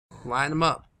Line them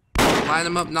up. Line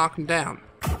them up, knock them down.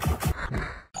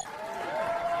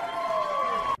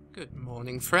 Good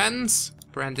morning, friends.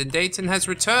 Brandon Dayton has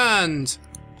returned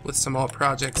with some more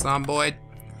Project Zomboid.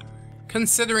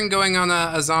 Considering going on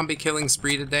a zombie killing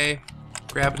spree today,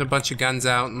 grabbing a bunch of guns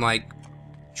out and like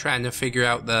trying to figure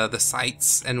out the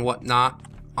sights and whatnot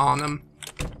on them.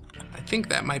 I think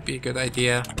that might be a good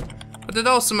idea. But it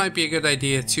also might be a good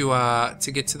idea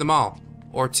to get to the mall,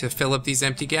 or to fill up these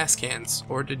empty gas cans,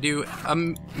 or to do a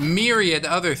myriad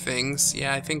other things.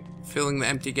 Yeah, I think filling the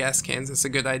empty gas cans is a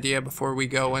good idea before we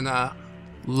go and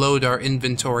load our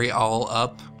inventory all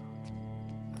up.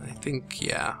 I think,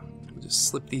 yeah, we'll just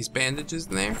slip these bandages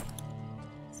in there.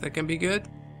 Is that gonna be good?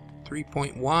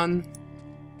 3.1.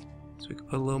 So we can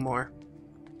put a little more.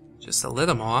 Just a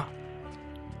little more.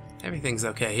 Everything's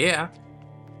okay, yeah.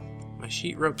 My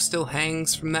sheetrope still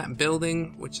hangs from that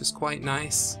building, which is quite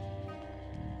nice.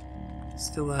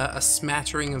 Still a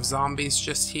smattering of zombies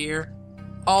just here.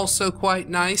 Also quite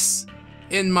nice,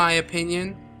 in my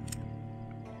opinion.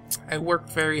 I worked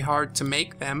very hard to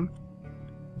make them.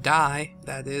 Die,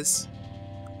 that is.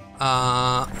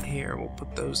 Here, we'll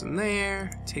put those in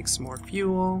there. Take some more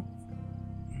fuel.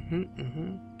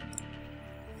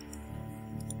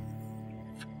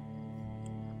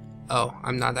 Oh,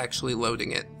 I'm not actually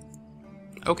loading it.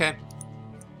 Okay.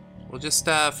 We'll just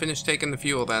finish taking the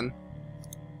fuel then.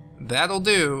 That'll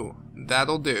do.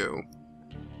 That'll do.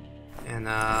 And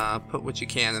put what you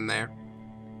can in there.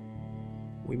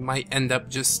 We might end up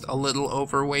just a little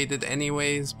overweighted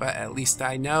anyways, but at least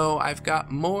I know I've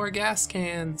got more gas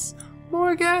cans.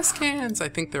 More gas cans! I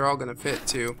think they're all gonna fit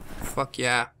too. Fuck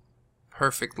yeah.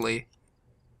 Perfectly.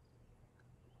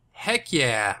 Heck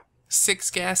yeah!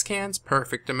 6 gas cans,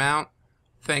 perfect amount.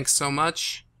 Thanks so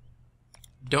much.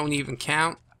 Don't even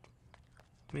count.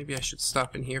 Maybe I should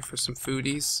stop in here for some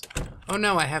foodies. Oh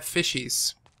no, I have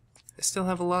fishies. I still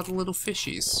have a lot of little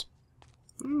fishies.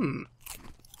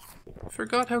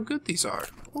 Forgot how good these are.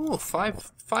 Oh,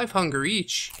 five hunger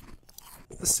each.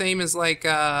 The same as like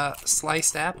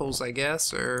sliced apples, I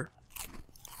guess, or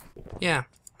yeah.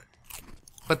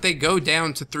 But they go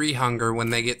down to 3 hunger when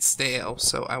they get stale,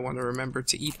 so I want to remember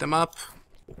to eat them up.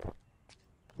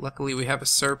 Luckily we have a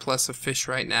surplus of fish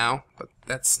right now, but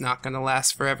that's not gonna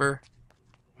last forever.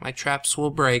 My traps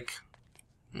will break.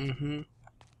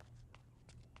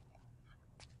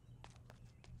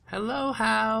 Hello,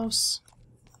 house.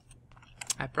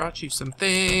 I brought you some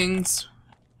things.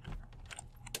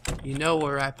 You know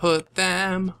where I put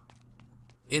them.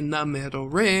 In the middle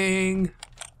ring.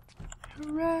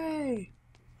 Hooray!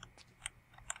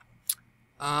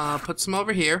 Put some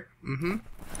over here.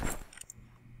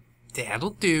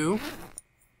 That'll do.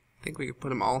 I think we could put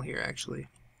them all here, actually.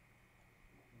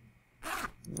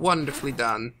 Wonderfully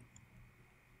done.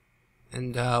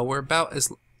 And we're about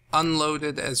as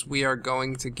unloaded as we are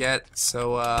going to get,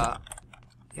 so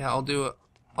yeah, I'll do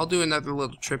another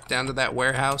little trip down to that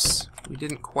warehouse. We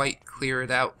didn't quite clear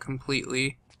it out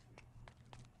completely,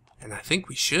 and I think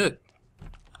we should.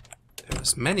 There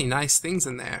was many nice things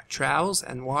in there. Trowels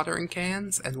and watering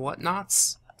cans and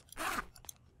whatnots.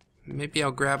 Maybe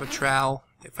I'll grab a trowel.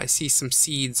 If I see some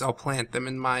seeds, I'll plant them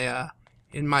in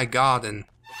my garden.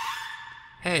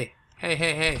 Hey, hey,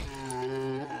 hey, hey.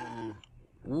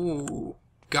 Ooh,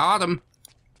 got him.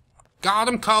 Got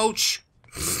him, coach.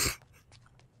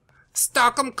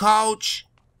 Stuck him, coach.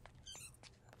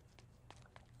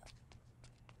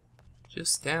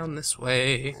 Just down this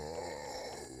way.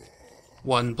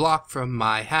 1 block from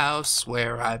my house,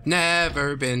 where I've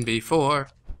never been before.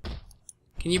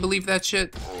 Can you believe that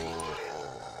shit?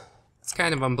 It's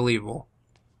kind of unbelievable.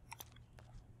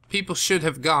 People should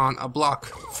have gone a block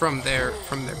from their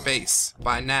base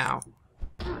by now.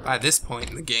 By this point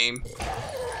in the game.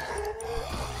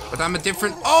 But I'm a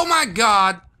different... Oh my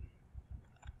god!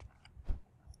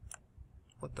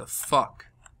 What the fuck?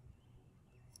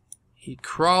 He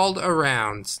crawled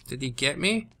around. Did he get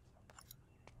me?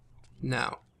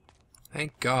 No.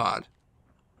 Thank God.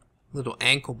 Little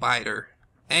ankle biter.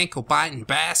 Ankle biting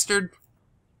bastard.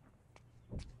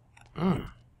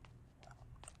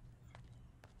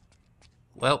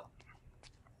 Well,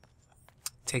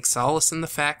 take solace in the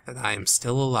fact that I am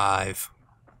still alive.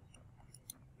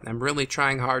 I'm really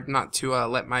trying hard not to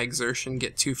let my exertion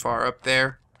get too far up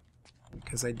there,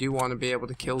 because I do want to be able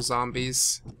to kill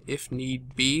zombies if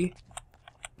need be.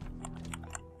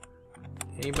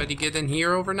 Anybody get in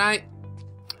here overnight?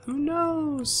 Who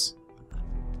knows?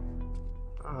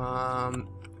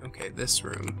 Okay, this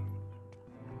room.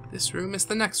 This room is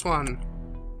the next one.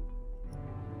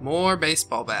 More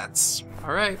baseball bats.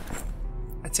 Alright.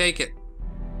 I take it.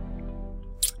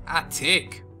 I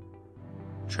take.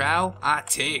 Trowel? I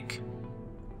take.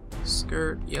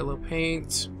 Skirt, yellow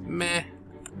paint. Meh.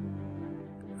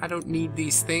 I don't need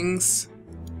these things.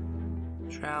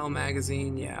 Trowel,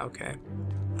 magazine. Yeah, okay.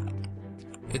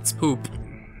 It's poop.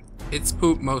 It's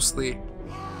poop mostly.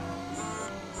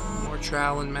 More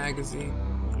trowel and magazine.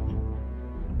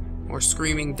 More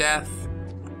screaming death.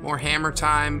 More hammer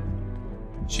time.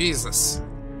 Jesus.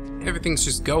 Everything's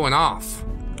just going off.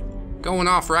 Going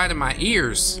off right in my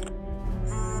ears.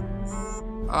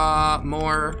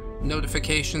 More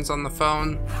notifications on the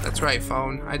phone. That's right,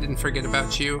 phone. I didn't forget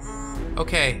about you.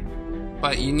 Okay.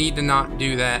 But you need to not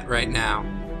do that right now.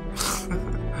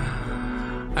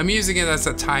 I'm using it as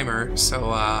a timer,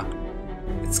 so,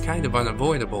 it's kind of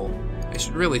unavoidable. I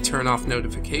should really turn off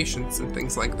notifications and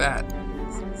things like that.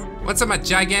 Once I'm a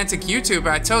gigantic YouTuber,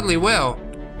 I totally will.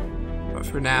 But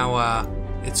for now,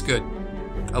 it's good.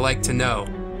 I like to know.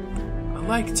 I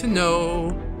like to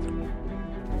know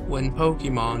when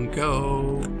Pokemon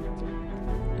go.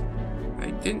 I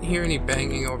didn't hear any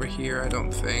banging over here, I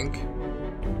don't think.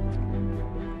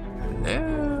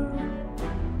 Hello?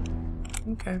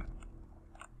 Okay.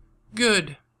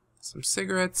 Good. Some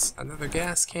cigarettes, another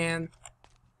gas can.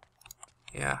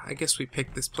 Yeah, I guess we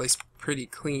picked this place pretty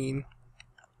clean.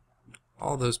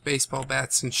 All those baseball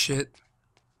bats and shit.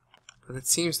 But it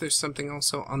seems there's something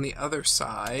also on the other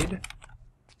side.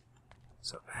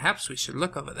 So perhaps we should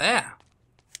look over there.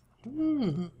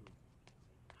 And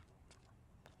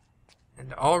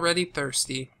already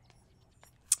thirsty.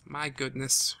 My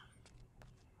goodness.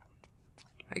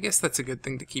 I guess that's a good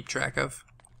thing to keep track of.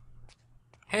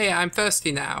 Hey, I'm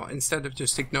thirsty now, instead of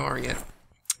just ignoring it.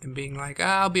 And being like,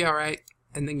 I'll be alright.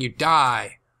 And then you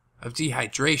die of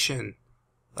dehydration.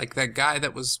 Like that guy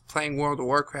that was playing World of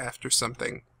Warcraft or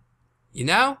something. You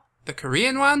know? The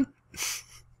Korean one?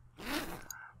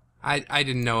 I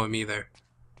didn't know him either.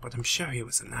 But I'm sure he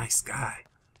was a nice guy.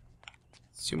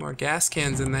 2 more gas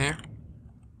cans in there.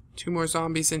 2 more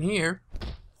zombies in here.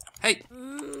 Hey!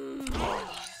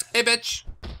 Hey, bitch!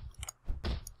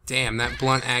 Damn, that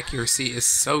blunt accuracy is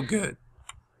so good.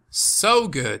 So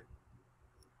good.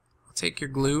 I'll take your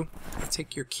glue. I'll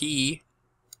take your key.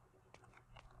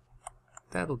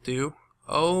 That'll do.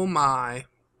 Oh my.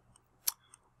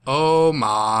 Oh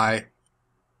my.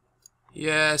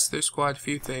 Yes, there's quite a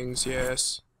few things,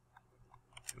 yes.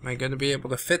 Am I gonna be able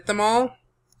to fit them all?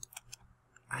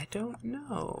 I don't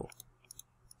know.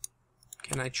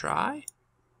 Can I try?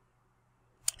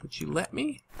 Would you let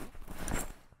me?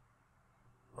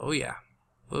 Oh yeah.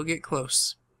 We'll get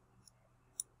close.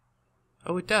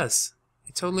 Oh, it does.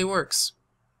 It totally works.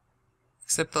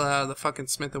 Except the fucking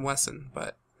Smith & Wesson,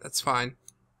 but that's fine.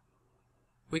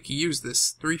 We could use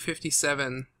this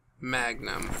 357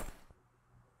 Magnum.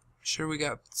 Sure we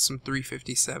got some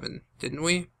 357, didn't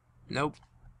we? Nope.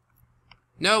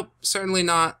 Nope, certainly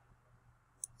not.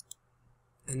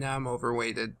 And now I'm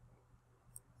overweighted.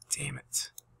 Damn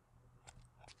it.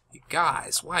 You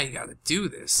guys, why you gotta do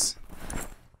this?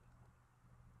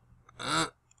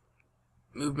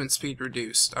 Movement speed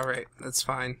reduced. Alright, that's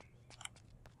fine.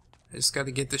 I just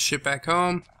gotta get this shit back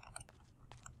home.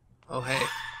 Oh hey.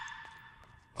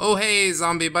 Oh hey,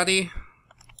 zombie buddy.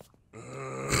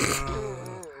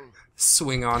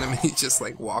 Swing on him and he just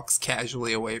like walks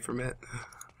casually away from it.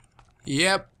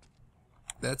 Yep.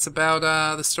 That's about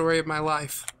the story of my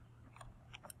life.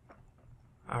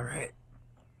 Alright.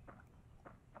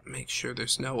 Make sure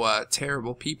there's no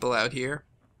terrible people out here.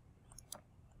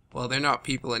 Well, they're not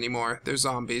people anymore. They're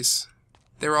zombies.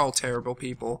 They're all terrible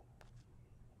people.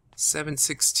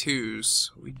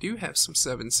 7.62s. We do have some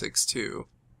 7.62.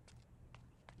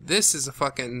 This is a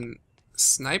fucking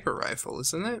sniper rifle,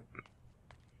 isn't it?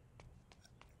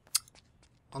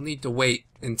 I'll need to wait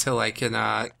until I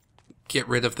can get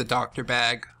rid of the doctor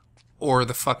bag or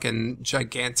the fucking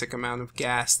gigantic amount of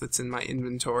gas that's in my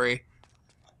inventory.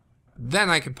 Then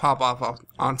I can pop off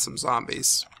on some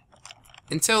zombies.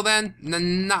 Until then,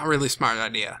 not really smart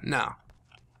idea. No,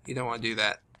 you don't want to do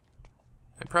that.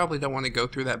 I probably don't want to go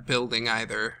through that building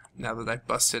either, now that I've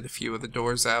busted a few of the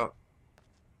doors out.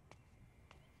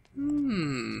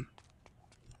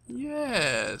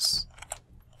 Yes.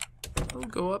 I'll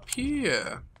go up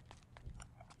here.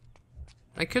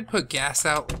 I could put gas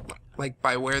out, like,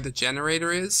 by where the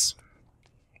generator is.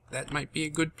 That might be a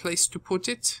good place to put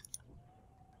it.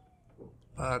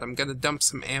 But I'm gonna dump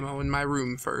some ammo in my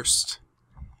room first.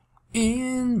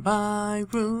 In my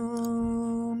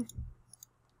room.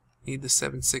 Need the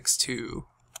 7.62.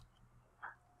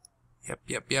 Yep.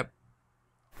 Yep.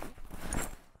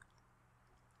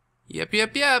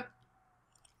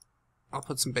 I'll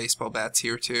put some baseball bats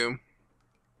here too.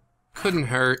 Couldn't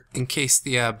hurt in case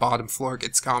the bottom floor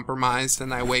gets compromised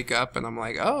and I wake up and I'm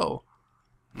like, oh,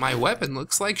 my weapon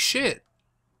looks like shit.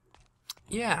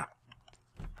 Yeah.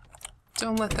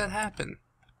 Don't let that happen.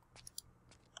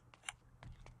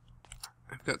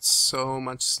 I've got so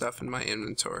much stuff in my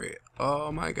inventory.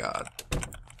 Oh my god.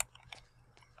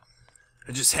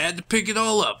 I just had to pick it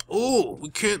all up. Oh, we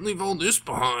can't leave all this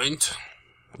behind.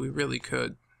 We really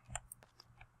could.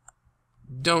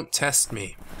 Don't test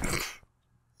me.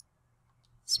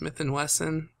 Smith &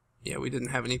 Wesson. Yeah, we didn't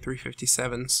have any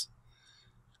 357s.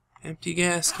 Empty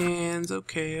gas cans.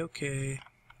 Okay, okay.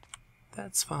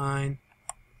 That's fine.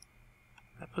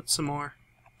 I put some more.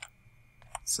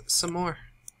 Some more.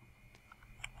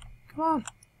 Come on.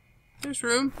 There's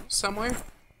room somewhere.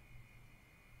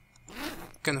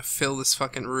 Gonna fill this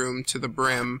fucking room to the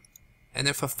brim. And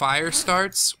if a fire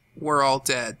starts, we're all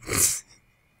dead.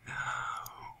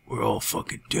 We're all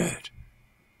fucking dead.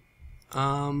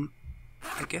 I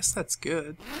guess that's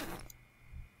good.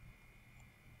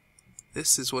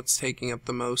 This is what's taking up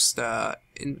the most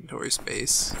inventory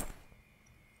space.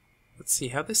 Let's see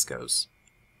how this goes.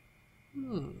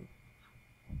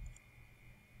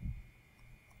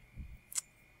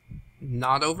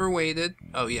 Not overweighted.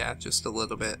 Oh yeah, just a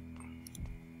little bit.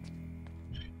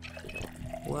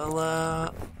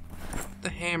 Well, put the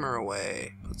hammer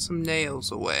away. Put some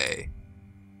nails away.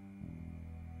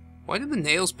 Why do the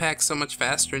nails pack so much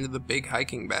faster into the big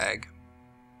hiking bag?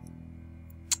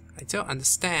 I don't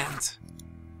understand.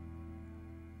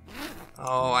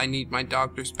 Oh, I need my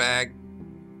doctor's bag.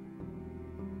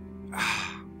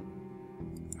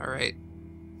 Alright.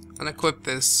 Unequip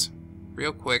this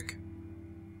real quick.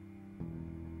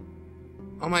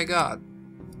 Oh my god.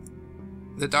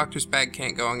 The doctor's bag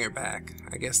can't go on your back.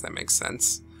 I guess that makes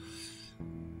sense.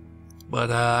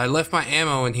 But I left my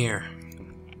ammo in here.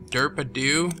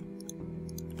 Derp-a-doo.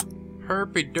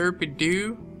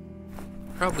 Herpy-derpy-doo.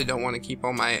 Probably don't want to keep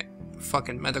all my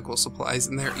fucking medical supplies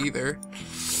in there either.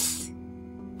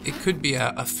 It could be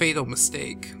a fatal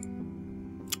mistake.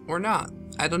 Or not.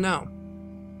 I don't know.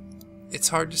 It's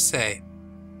hard to say.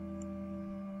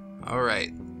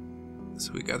 Alright.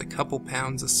 So we got a couple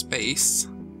pounds of space.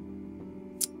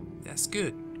 That's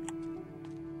good.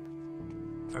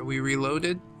 Are we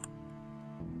reloaded?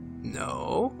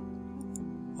 No.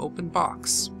 Open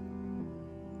box.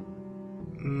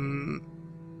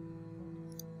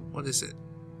 What is it?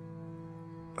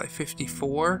 By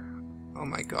 54? Oh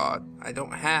my god. I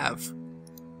don't have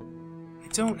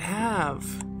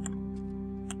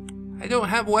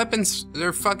weapons.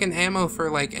 They're fucking ammo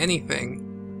for like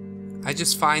anything. I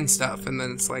just find stuff and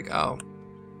then it's like, oh.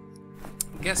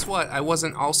 Guess what? I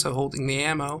wasn't also holding the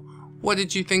ammo. What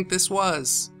did you think this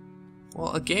was?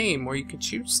 Well, a game where you could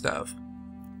shoot stuff.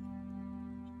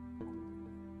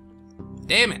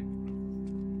 Damn it.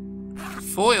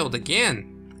 Foiled again.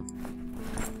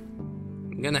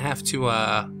 I'm gonna have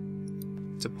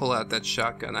to pull out that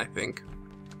shotgun, I think.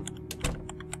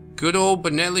 Good old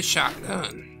Benelli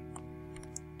shotgun.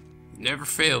 Never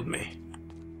failed me.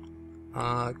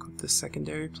 Equip the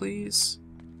secondary, please.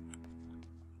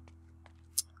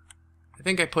 I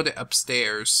think I put it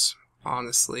upstairs,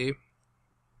 honestly.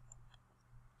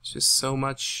 It's just so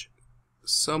much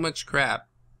crap.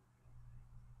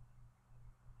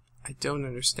 I don't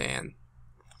understand.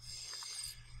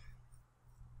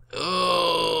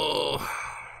 Oh.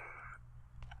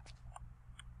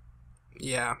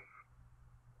 Yeah.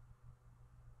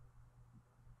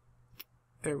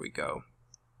 There we go.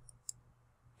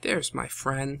 There's my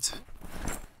friend.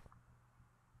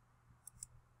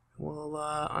 We'll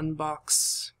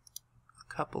unbox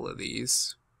a couple of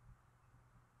these.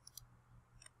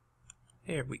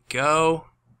 There we go.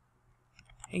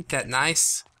 Ain't that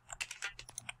nice?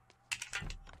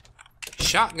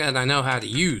 Shotgun I know how to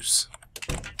use.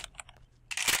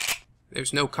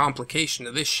 There's no complication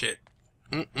to this shit.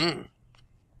 But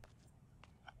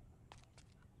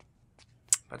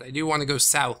I do want to go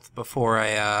south before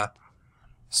I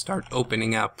start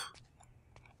opening up,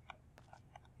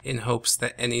 in hopes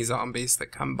that any zombies that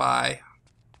come by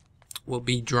will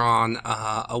be drawn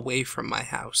away from my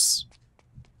house.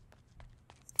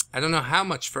 I don't know how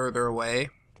much further away.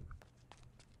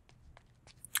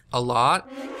 A lot,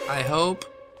 I hope.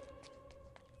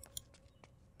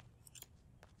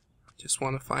 Just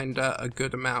want to find a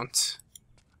good amount.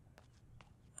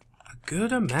 A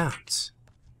good amount.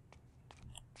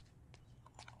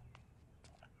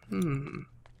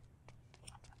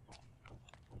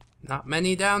 Not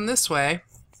many down this way.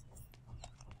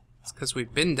 It's because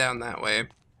we've been down that way.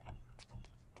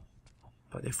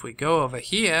 But if we go over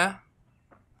here,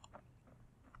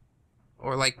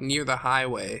 or like near the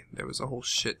highway, there was a whole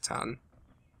shit ton.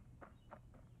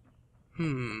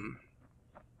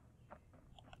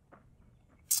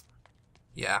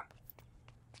 Yeah.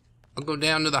 I'll go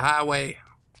down to the highway.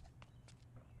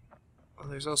 Oh,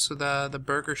 there's also the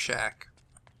Burger Shack.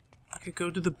 I could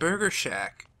go to the Burger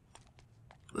Shack.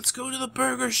 Let's go to the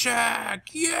Burger Shack!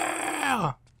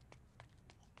 Yeah!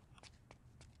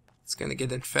 It's gonna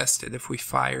get infested if we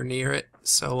fire near it,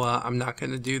 so I'm not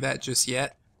gonna do that just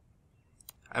yet.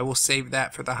 I will save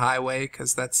that for the highway,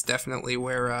 because that's definitely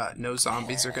where no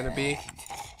zombies are gonna be.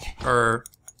 Or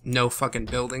no fucking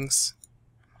buildings.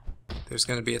 There's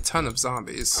gonna be a ton of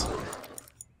zombies.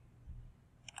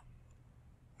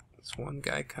 There's one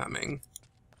guy coming.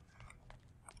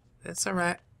 That's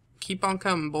alright. Keep on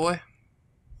coming, boy.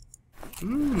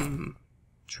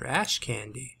 Trash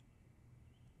candy.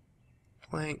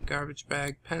 Plank, garbage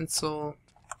bag, pencil.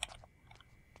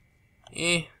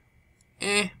 I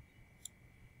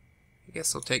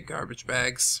guess I'll take garbage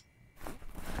bags.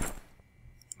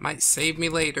 Might save me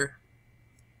later.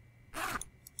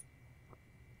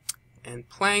 And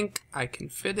plank, I can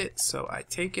fit it, so I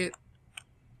take it.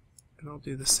 And I'll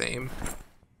do the same.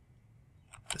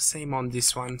 The same on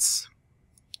these ones.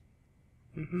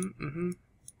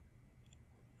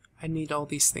 I need all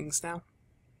these things now.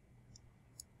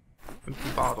 Empty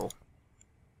bottle.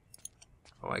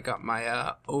 Oh, I got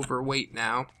my overweight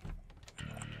now.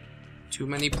 Too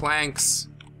many planks.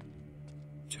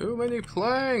 Too many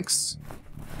planks.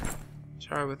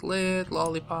 Jar with lid,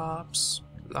 lollipops.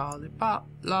 Lollipop,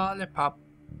 lollipop.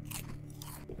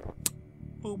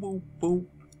 Boo, boo, boo.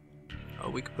 Oh,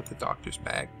 we could put the doctor's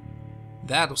bag.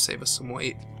 That'll save us some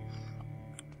weight.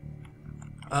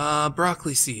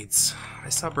 Broccoli seeds. I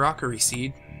saw broccoli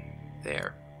seed.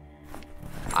 There.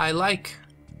 I like.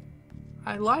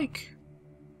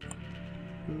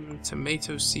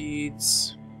 Tomato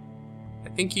seeds. I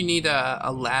think you need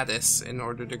a lattice in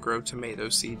order to grow tomato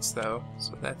seeds, though.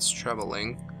 So that's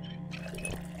troubling.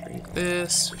 Drink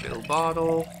this. Fill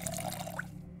bottle.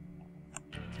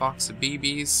 Box of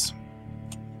BBs.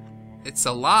 It's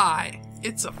a lie.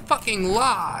 It's a fucking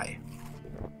lie.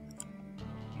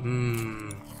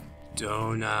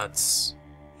 Donuts.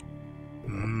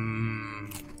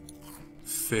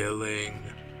 Filling.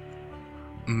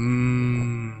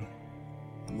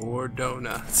 More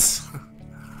donuts.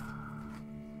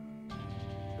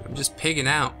 I'm just pigging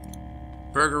out.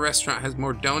 Burger restaurant has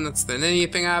more donuts than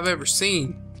anything I've ever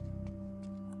seen.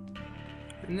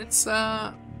 And it's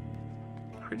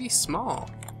pretty small.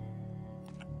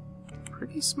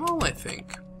 Pretty small, I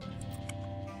think.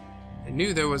 I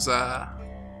knew there was a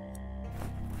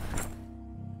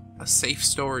safe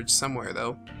storage somewhere,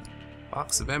 though.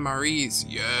 Box of MREs.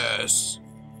 Yes.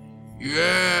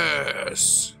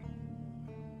 Yes.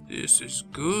 This is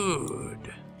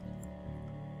good.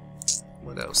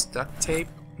 What else? Duct tape.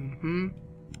 I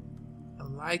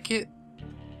like it.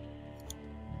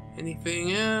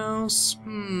 Anything else?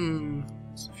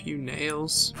 There's a few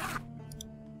nails.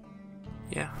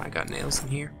 Yeah, I got nails in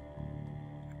here.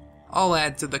 I'll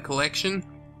add to the collection.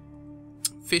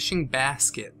 Fishing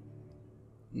basket.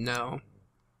 No.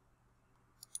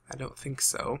 I don't think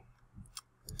so.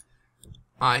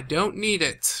 I don't need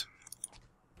it.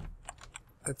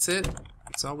 That's it.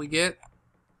 That's all we get.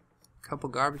 A couple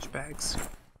garbage bags.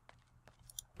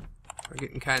 We're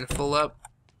getting kind of full up.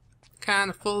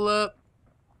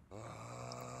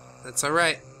 That's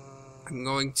alright. I'm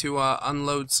going to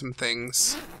unload some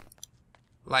things.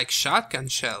 Like shotgun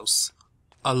shells.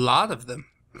 A lot of them.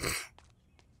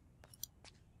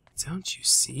 Don't you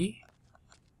see?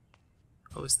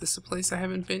 Oh, is this a place I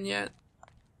haven't been yet?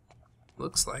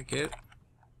 Looks like it.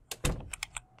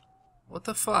 What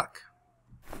the fuck?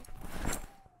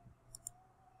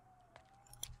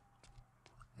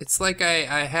 It's like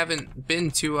I haven't been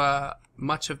to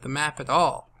much of the map at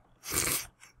all.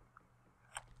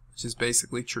 Which is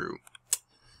basically true.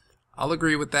 I'll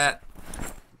agree with that.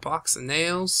 Box of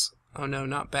nails. Oh no,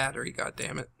 not battery,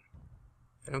 goddammit.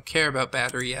 I don't care about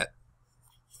battery yet.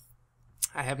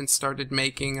 I haven't started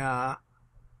making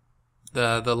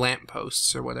the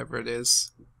lampposts or whatever it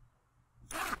is.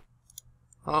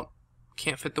 Oh,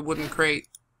 can't fit the wooden crate.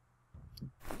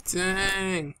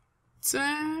 Dang.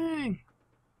 Dang.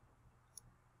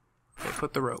 Okay,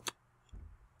 put the rope.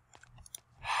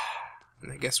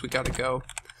 And I guess we gotta go.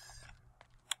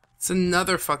 It's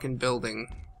another fucking building.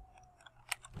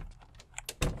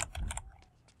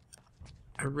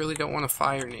 I really don't want to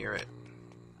fire near it.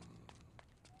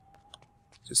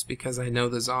 Just because I know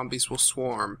the zombies will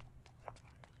swarm.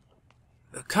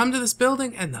 They'll come to this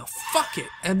building and they'll fuck it.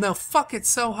 And they'll fuck it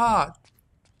so hard.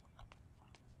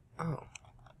 Oh.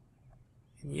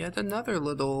 And yet another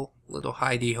little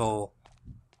hidey hole.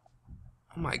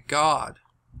 Oh my god.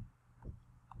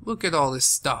 Look at all this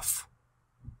stuff.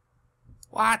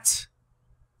 What?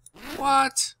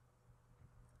 What?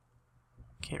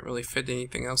 Can't really fit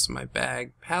anything else in my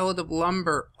bag. Pallet of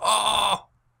lumber. Oh!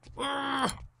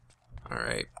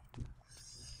 Alright.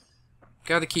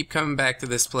 Gotta keep coming back to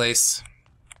this place.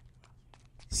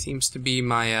 Seems to be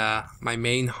my, my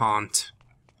main haunt.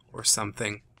 Or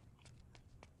something.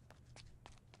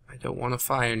 I don't want a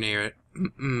fire near it.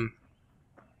 I'm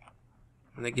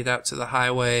gonna get out to the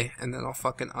highway, and then I'll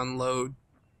fucking unload.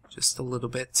 Just a little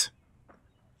bit.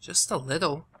 Just a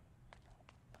little.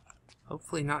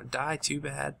 Hopefully not die too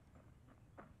bad.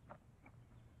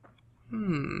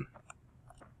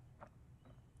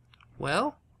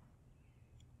 Well,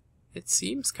 it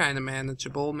seems kind of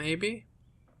manageable, maybe.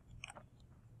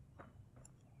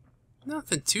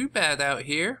 Nothing too bad out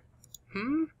here.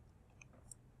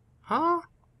 Huh?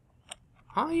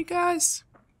 Huh, you guys?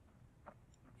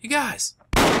 You guys!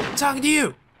 I'm talking to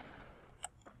you!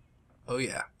 Oh,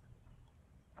 yeah.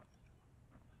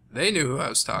 They knew who I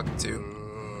was talking to.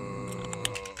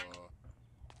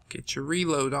 Get your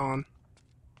reload on.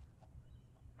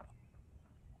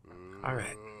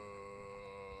 Alright.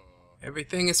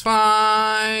 Everything is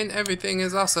fine. Everything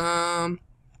is awesome.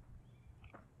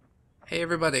 Hey,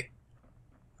 everybody.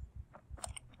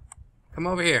 Come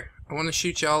over here. I want to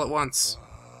shoot you all at once.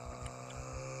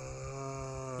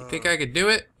 You think I could do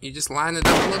it? You just line it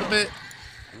up a little bit?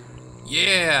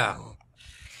 Yeah!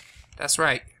 That's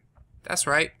right. That's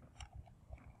right.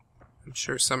 I'm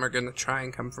sure some are going to try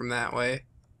and come from that way.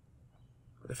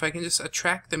 But if I can just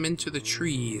attract them into the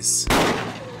trees.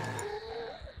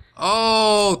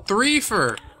 Oh,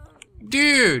 threefer!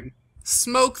 Dude!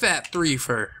 Smoke that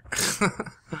threefer!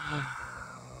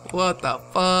 What the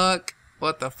fuck?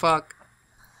 What the fuck?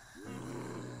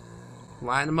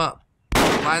 Line them up.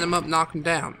 Line them up, knock them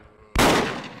down.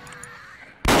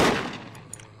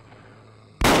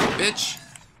 Bitch!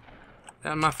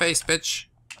 Down my face, bitch.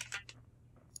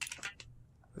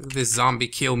 Look at this zombie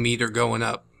kill meter going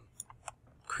up.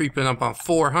 Creeping up on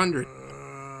 400.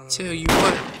 Tell you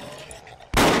what.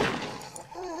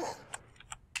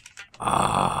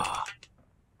 Ah.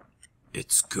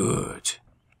 It's good.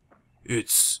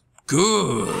 It's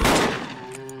good.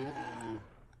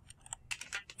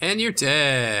 And you're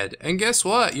dead. And guess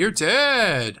what? You're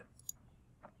dead.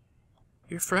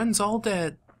 Your friend's all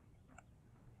dead.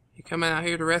 You coming out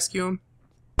here to rescue him?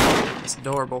 That's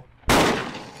adorable.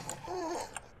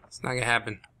 It's not gonna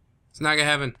happen. It's not gonna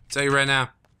happen. I'll tell you right now.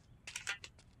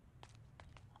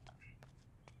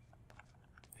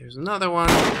 There's another one.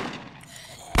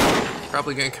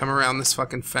 Probably gonna come around this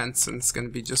fucking fence and it's gonna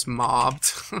be just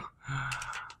mobbed. Or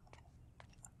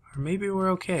maybe we're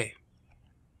okay.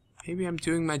 Maybe I'm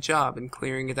doing my job and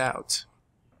clearing it out.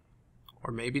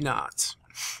 Or maybe not.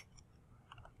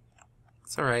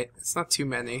 It's alright. It's not too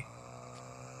many.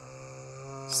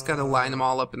 Just gotta line them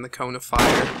all up in the cone of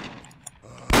fire.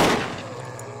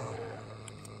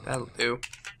 That'll do.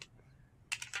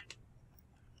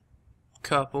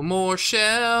 Couple more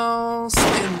shells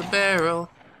in the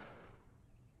barrel.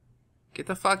 Get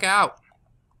the fuck out.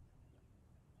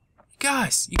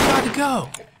 Guys, you gotta go.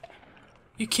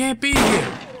 You can't be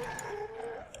here.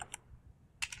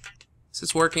 This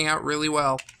is working out really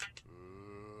well.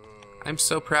 I'm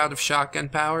so proud of shotgun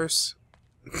powers.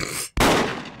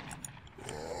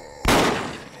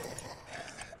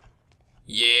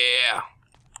 Yeah.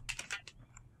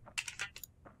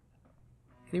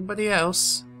 Anybody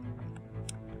else?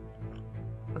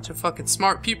 Bunch of fucking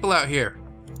smart people out here.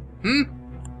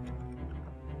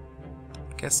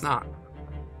 Guess not.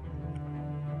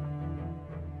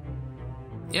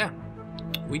 Yeah.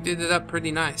 We did it up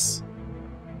pretty nice.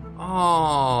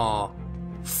 Oh,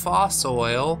 fossil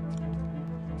oil.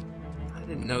 I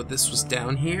didn't know this was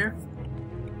down here.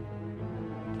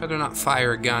 Better not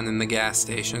fire a gun in the gas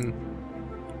station.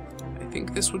 I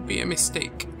think this would be a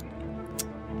mistake.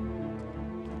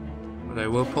 But I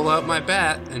will pull out my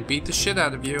bat and beat the shit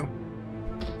out of you.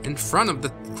 In front of the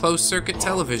closed circuit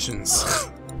televisions.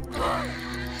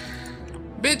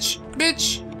 Bitch!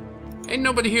 Bitch! Ain't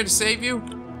nobody here to save you.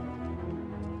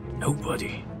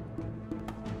 Nobody.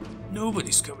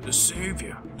 Nobody's coming to save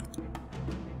you.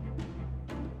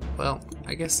 Well,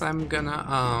 I guess I'm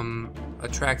gonna,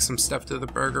 attract some stuff to the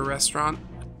burger restaurant.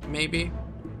 Maybe.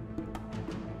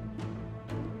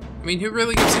 I mean, who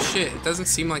really gives a shit? It doesn't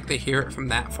seem like they hear it from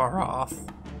that far off.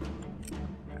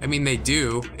 I mean, they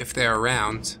do, if they're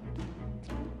around.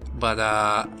 But,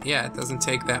 yeah, it doesn't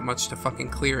take that much to fucking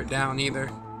clear it down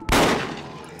either.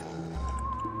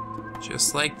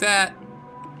 Just like that.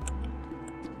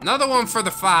 Another one for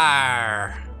the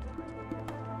fire!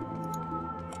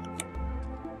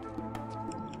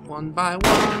 One by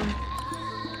one,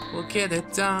 we'll get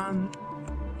it done.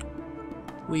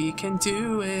 We can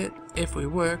do it if we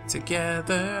work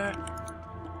together.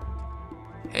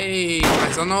 Hey,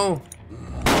 paisano.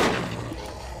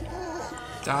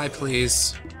 Die,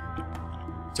 please.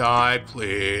 Die,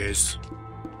 please.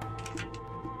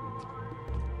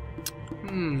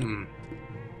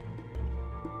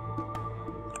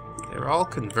 They're all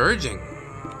converging.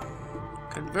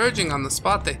 Converging on the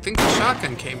spot they think the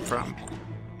shotgun came from.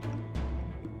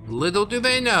 Little do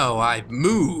they know, I've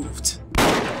moved.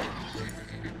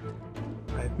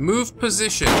 I've moved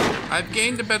position. I've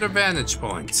gained a better vantage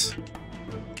point.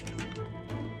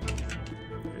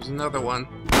 There's another one.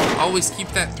 Always keep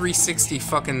that 360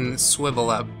 fucking swivel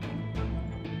up.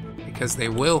 Because they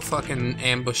will fucking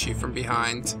ambush you from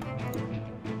behind.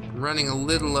 I'm running a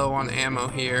little low on ammo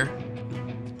here.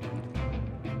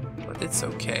 But it's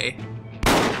okay.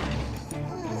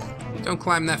 Don't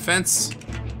climb that fence.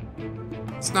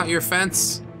 It's not your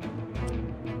fence.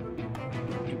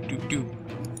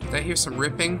 Did I hear some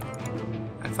ripping?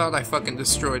 I thought I fucking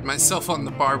destroyed myself on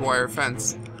the barbed wire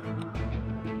fence.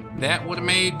 That would have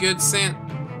made good sense.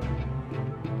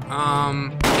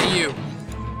 Hey you.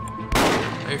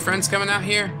 Are your friends coming out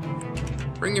here?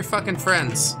 Bring your fucking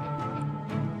friends.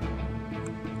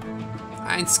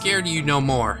 I ain't scared of you no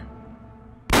more.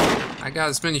 I got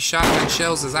as many shotgun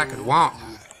shells as I could want.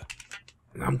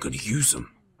 And I'm gonna use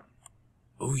them.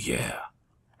 Oh yeah.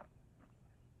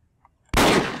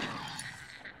 You.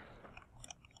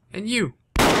 And you.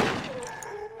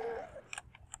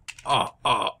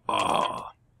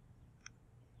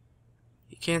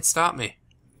 You can't stop me.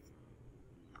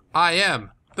 I am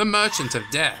the Merchant of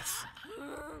Death.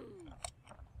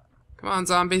 Come on,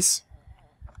 zombies.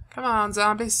 Come on,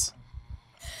 zombies.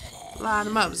 Line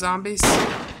them up, zombies.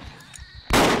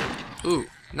 Ooh,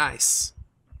 nice.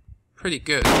 Pretty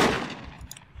good.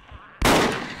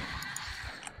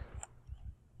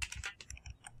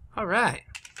 Alright.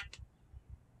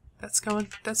 That's going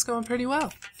pretty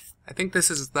well. I think this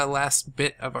is the last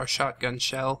bit of our shotgun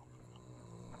shell.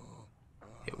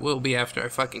 It will be after I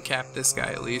fucking cap this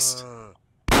guy at least.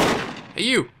 Hey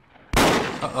you!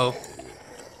 Uh-oh.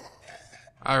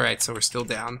 Alright, so we're still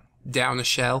down. Down a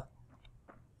shell.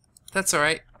 That's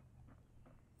alright.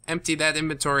 Empty that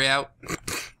inventory out.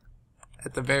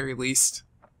 At the very least.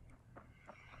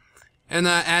 And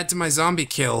add to my zombie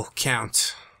kill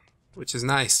count. Which is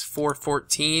nice.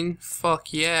 414.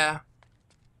 Fuck yeah.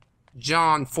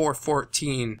 John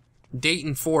 414.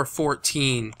 Dayton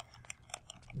 414.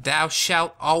 Thou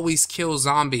shalt always kill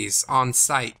zombies on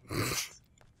sight.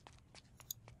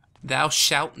 Thou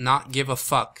shalt not give a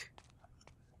fuck.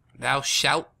 Thou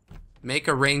shalt make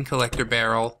a rain collector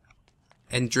barrel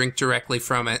and drink directly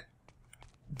from it.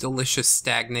 Delicious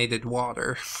stagnated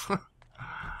water.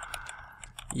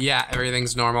 Yeah,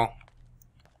 everything's normal.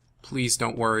 Please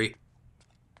don't worry.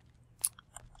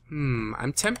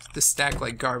 I'm tempted to stack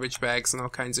like garbage bags and all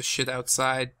kinds of shit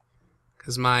outside.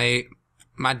 Cause my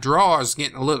drawer's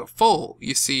getting a little full,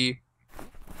 you see.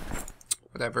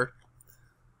 Whatever.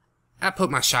 I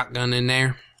put my shotgun in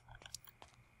there.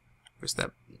 Where's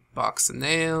that box of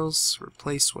nails?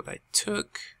 Replace what I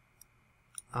took.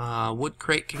 Wood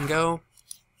crate can go.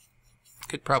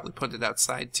 Could probably put it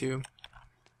outside too.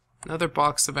 Another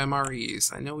box of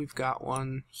MREs. I know we've got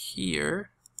one here.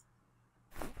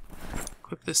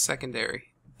 Equip this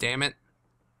secondary. Damn it.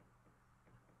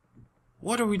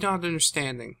 What are we not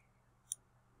understanding?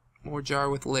 More jar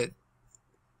with lid.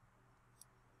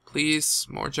 Please,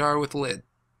 more jar with lid.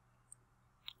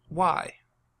 Why?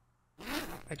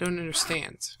 I don't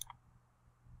understand.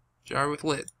 Jar with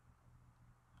lid.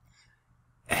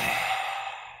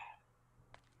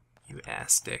 You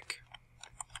ass dick.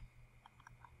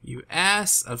 You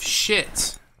ass of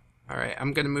shit. Alright,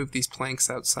 I'm gonna move these planks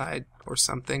outside or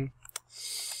something.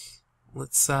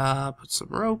 Let's put some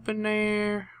rope in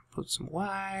there. Put some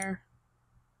wire.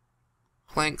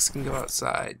 Planks can go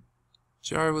outside.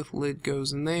 Jar with lid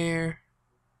goes in there.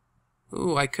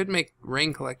 Ooh, I could make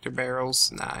rain collector barrels.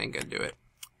 Nah, I ain't gonna do it.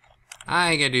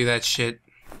 I ain't gonna do that shit.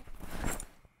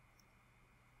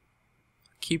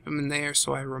 Keep them in there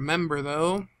so I remember,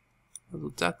 though. Little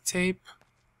duct tape.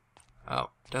 Oh,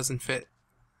 doesn't fit.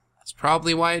 That's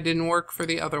probably why it didn't work for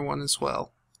the other one as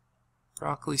well.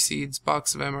 Broccoli seeds,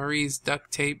 box of MREs,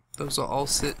 duct tape. Those will all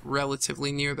sit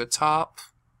relatively near the top.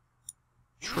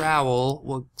 Trowel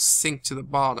will sink to the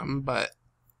bottom, but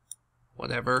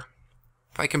whatever.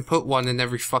 If I can put one in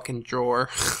every fucking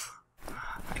drawer,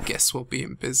 I guess we'll be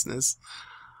in business.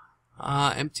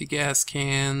 Empty gas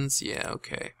cans. Yeah,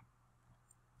 okay.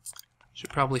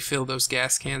 Should probably fill those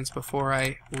gas cans before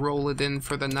I roll it in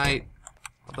for the night.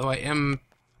 Although I am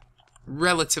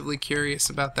relatively curious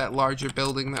about that larger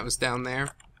building that was down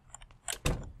there.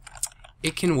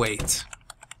 It can wait.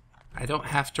 I don't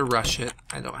have to rush it.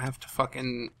 I don't have to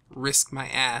fucking risk my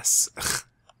ass.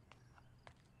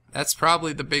 That's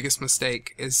probably the biggest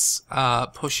mistake, is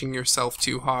pushing yourself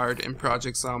too hard in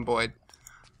Project Zomboid.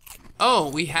 Oh,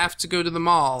 we have to go to the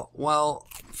mall. Well,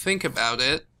 think about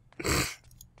it.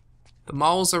 The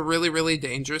mall's a really, really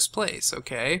dangerous place,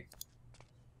 okay?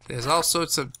 There's all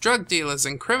sorts of drug dealers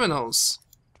and criminals.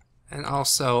 And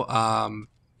also,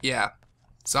 yeah,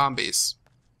 zombies.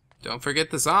 Don't forget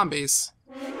the zombies.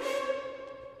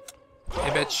 Hey,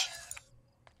 bitch.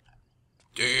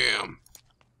 Damn.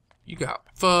 You got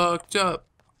fucked up.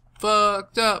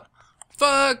 Fucked up.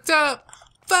 Fucked up.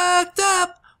 Fucked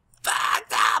up.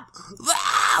 Fucked up.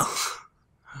 Wow.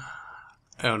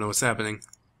 I don't know what's happening.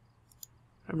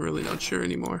 I'm really not sure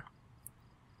anymore.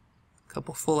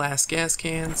 Couple full-ass gas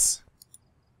cans.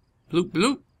 Bloop,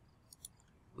 bloop.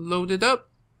 Loaded up.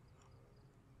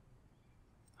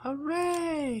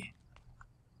 Hooray!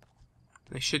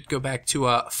 I should go back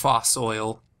to Foss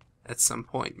oil at some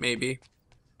point, maybe.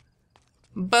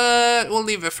 But we'll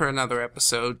leave it for another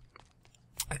episode.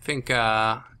 I think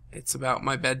it's about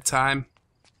my bedtime.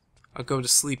 I'll go to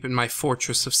sleep in my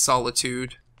fortress of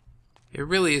solitude. It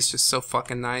really is just so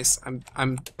fucking nice.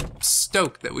 I'm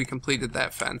stoked that we completed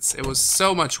that fence. It was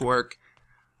so much work.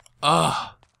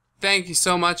 Ugh. Thank you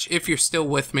so much if you're still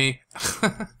with me.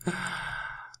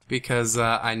 Because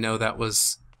I know that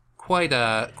was quite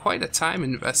a time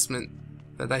investment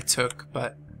that I took,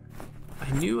 but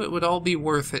I knew it would all be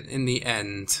worth it in the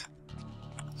end.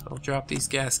 So I'll drop these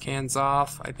gas cans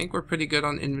off. I think we're pretty good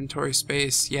on inventory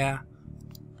space. Yeah.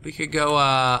 We could go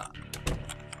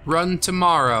run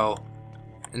tomorrow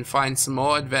and find some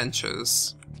more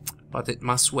adventures, but it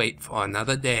must wait for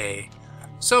another day.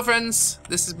 So friends,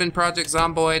 this has been Project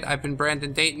Zomboid. I've been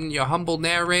Brandon Dayton, your humble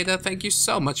narrator. Thank you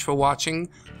so much for watching.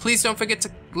 Please don't forget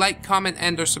to like, comment,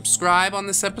 and or subscribe on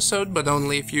this episode, but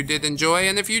only if you did enjoy.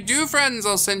 And if you do, friends,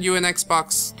 I'll send you an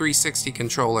Xbox 360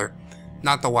 controller.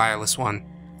 Not the wireless one.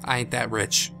 I ain't that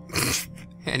rich.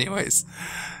 Anyways,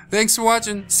 thanks for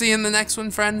watching. See you in the next one,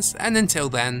 friends. And until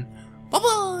then,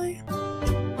 bye-bye.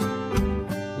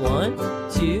 1,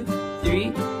 2,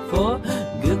 3, 4.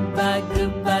 Goodbye,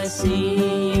 goodbye,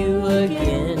 see you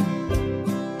again.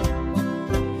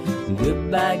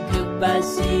 Goodbye, goodbye,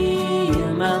 see you,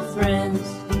 my friend.